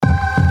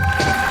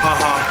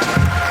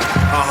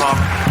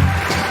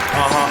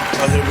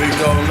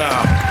go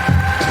now.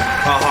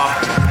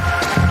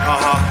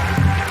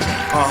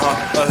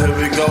 Here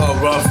we go, a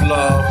rough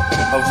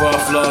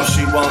love,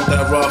 she want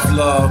that rough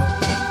love.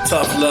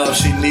 Tough love,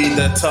 she need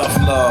that tough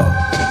love.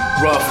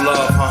 Rough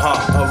love,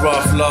 a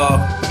rough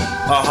love.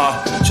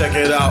 Check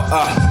it out.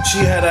 She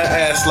had her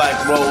ass like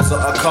Rosa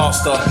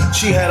Acosta.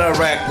 She had a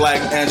rack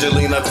like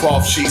Angelina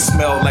Croft. She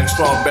smelled like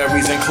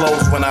strawberries and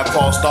cloves when I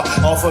crossed her.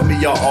 Offer me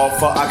an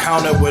offer, I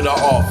counted with an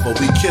offer.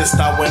 We kissed,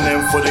 I went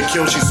in for the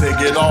kill. She said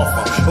get off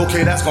her.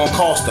 Okay, that's gonna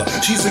cost her.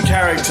 She's a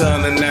character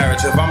in the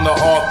narrative, I'm the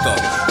author.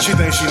 She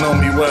thinks she know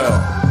me well.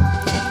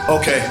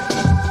 Okay,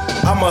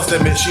 I must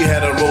admit she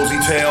had a rosy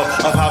tale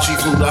of how she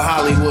flew to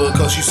Hollywood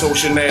cause she so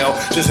Chanel.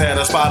 Just had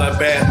a spot of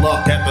bad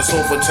luck at the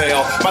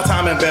Sofitel. My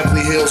time in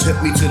Beverly Hills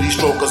hit me to these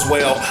strokers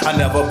well. I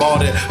never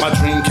bought it, my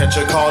dream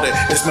catcher caught it.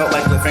 It smelled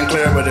like living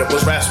clear, but it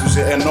was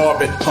Rasmussen in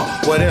orbit.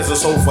 Well, there's a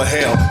soul for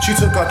hell. She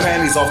took her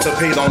panties off to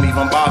pay, don't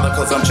even bother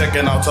cause I'm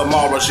checking out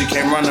tomorrow. She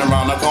came running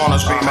around the corner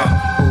screaming,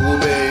 ooh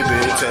baby,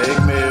 take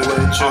me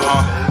with you.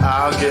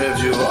 I'll give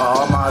you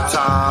all my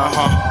time.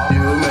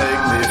 You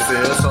make me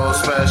feel so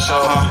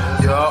special.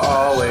 You're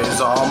always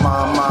on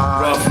my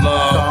mind. Rough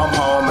love, come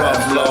home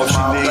and blow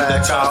my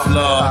back out.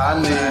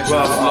 I need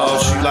rough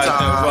love, she like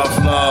that rough